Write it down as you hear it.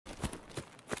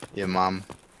Your mum.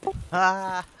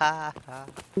 Ha ha ha.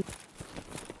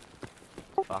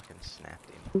 Fucking snapped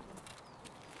him.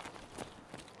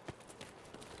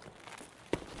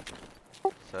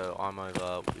 So I'm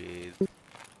over with.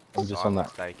 I'm just on that,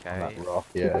 AK. on that rock,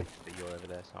 yeah. But you're over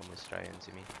there, so I'm with Stray and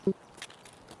Zimmy.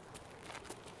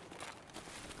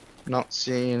 Not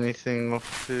seeing anything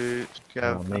off to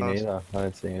Oh, go. me neither. I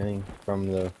don't see anything from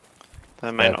the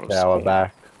They may not have tower spawned.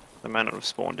 back. They may not have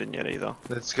spawned in yet either.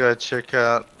 Let's go check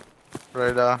out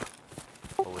radar.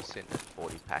 Well, we're sitting at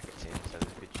 40 packets in, so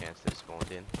there's a good chance they've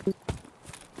spawned in.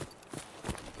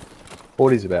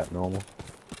 40's about normal.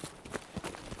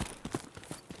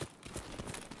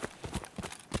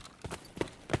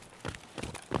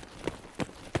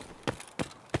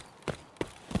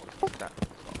 What's that?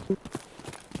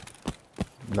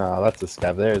 No, that's a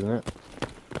scab there, isn't it?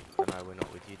 Oh, no, we're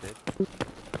not with you, dude.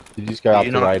 Did you just go up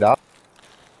the not- radar?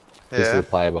 This is Yeah. the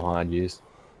player behind you.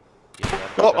 Yeah,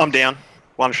 Oh, I'm down.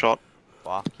 One shot.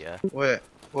 Fuck yeah. Where?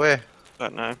 Where?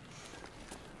 Don't know.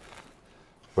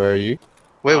 Where are you?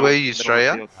 Where Oh, were you, middle of the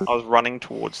Australia? field. I was running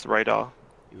towards the radar.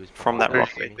 He was From that behind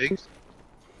rock. me. Bigs?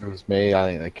 It was me. I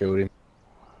think they killed him.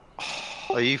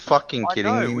 Are you fucking I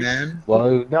kidding know, me, we- man?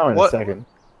 Well, no, in What? a second.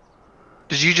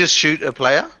 Did you just shoot a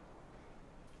player?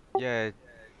 Yeah,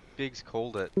 Biggs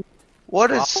called it. What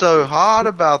is so hard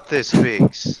about this,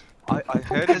 Biggs? I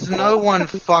heard There's him no call- one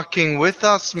fucking with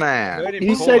us, I man. heard him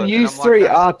You call said it, you and I'm like, three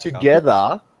 "That's are fucked up."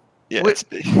 together. Yeah, Wait.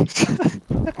 it's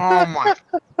Oh my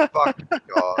fucking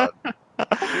god.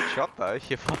 Good shot though,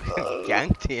 you fucking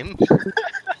ganked him.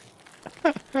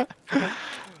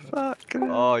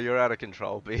 Oh, you're out of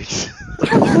control, Biggs.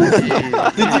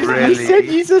 You said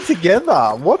you were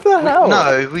together. What the hell?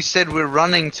 No, we said we're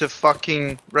running to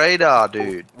fucking radar,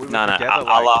 dude. We were No, no, together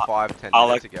I'll, like 5-10 I'll,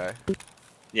 minutes ago.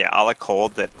 Yeah, Ala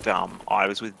called that I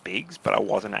was with Biggs, but I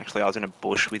wasn't actually. I was in a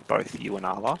bush with both you and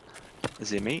Ala,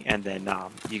 Zimmy, and then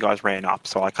you guys ran up,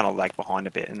 so I kind of lagged behind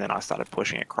a bit, and then I started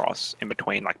pushing across in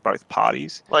between like both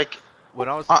parties. Like, When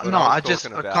I was, no, I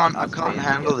talking about can't us being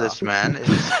handle together, this, man.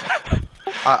 It's,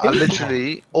 I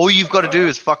literally, all you've got to do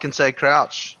is fucking say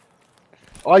crouch.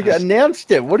 I announced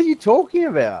it. What are you talking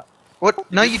about? What?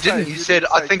 No, did you say- didn't. You you said, did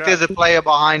I say think there's a crouch. player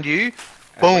behind you.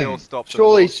 and we Boom. all stopped and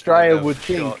Surely looked, and Straya there was would a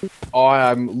think shot. I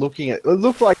am looking at. It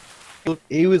looked like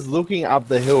he was looking up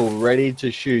the hill, ready to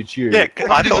shoot you. Yeah, I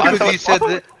Probably because thought, you said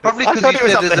that. Probably I because thought you he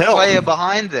was said up there's the a hill. player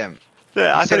behind them.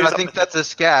 yeah, I You said, thought he was I up think the- that's a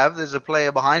scav. There's a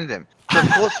player behind them. So of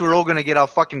course we're all gonna get our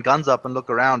fucking guns up and look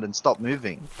around and stop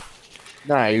moving.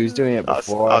 No, he was doing it I was,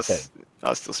 before. I, I was, said. I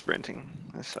was still sprinting.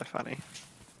 That's so funny.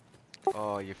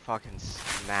 Oh, you fucking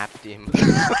snapped him.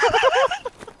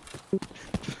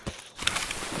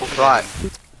 Right,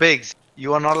 Biggs,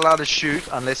 you are not allowed to shoot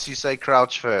unless you say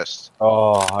crouch first.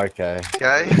 Oh, okay.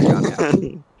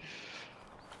 Okay?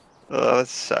 Oh,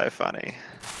 that's so funny.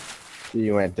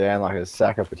 He went down like a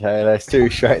sack of potatoes, too,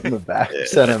 straight in the back. Yeah.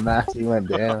 Center mass, he went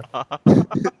down. Did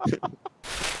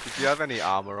you have any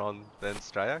armor on then,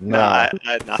 Straya? No, I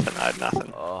had nothing. I had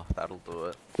nothing. Oh, that'll do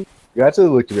it. You actually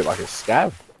looked a bit like a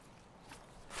scab.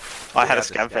 I had a the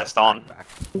scav vest on.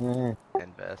 backpack Yeah.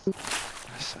 and vest.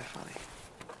 That's so funny.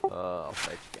 I'll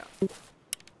save the gun.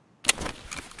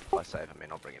 If I save, I mean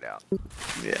I'll bring it out.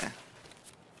 Yeah.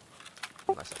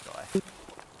 Unless I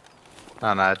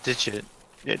die. No, ditch it.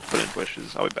 Yeah, put it in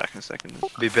bushes. I'll be back in a second.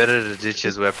 Be better to ditch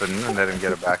his weapon and let him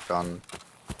get it back on.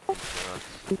 Let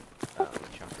me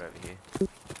chuck it over here.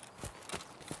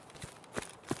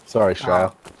 Sorry,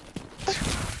 Straya.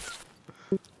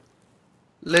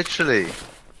 Literally.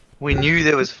 We knew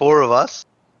there was 4 of us.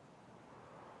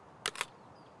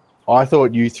 I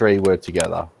thought you three were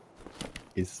together.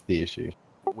 Is the issue.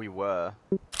 We were.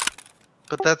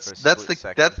 But For that's a that's split the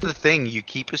second. that's the thing. You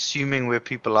keep assuming where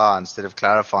people are instead of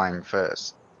clarifying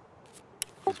first.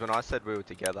 Because when I said we were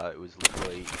together, it was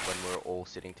literally when we were all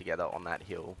sitting together on that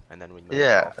hill, and then we moved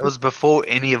Yeah, off. it was before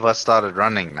any of us started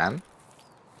running, man.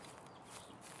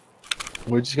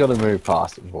 We just got to move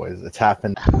past it, boys. It's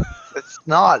happened. It's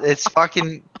not. It's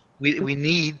fucking. We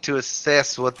need to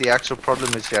assess what the actual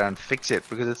problem is here and fix it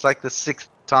because it's like the 6th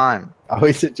time. Are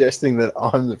we suggesting that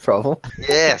I'm the problem?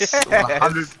 Yes,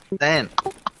 100%.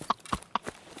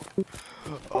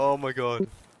 Oh my god.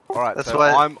 Alright, That's so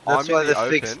why. I'm That's in why the the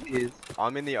fix open. is.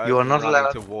 I'm in the You open are not running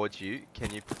allowed- towards you.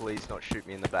 Can you please not shoot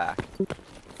me in the back?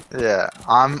 Yeah,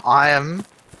 I am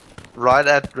right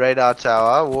at radar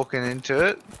tower, walking into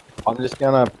it. I'm just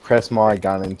gonna press my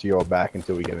gun into your back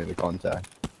until we get into contact.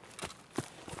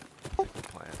 That's a good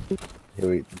plan. Here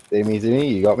we, see me,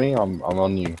 you got me. I'm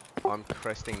on you. I'm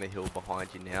cresting the hill behind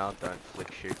you now. Don't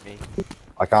flick shoot me.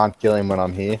 I can't kill him when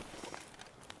I'm here.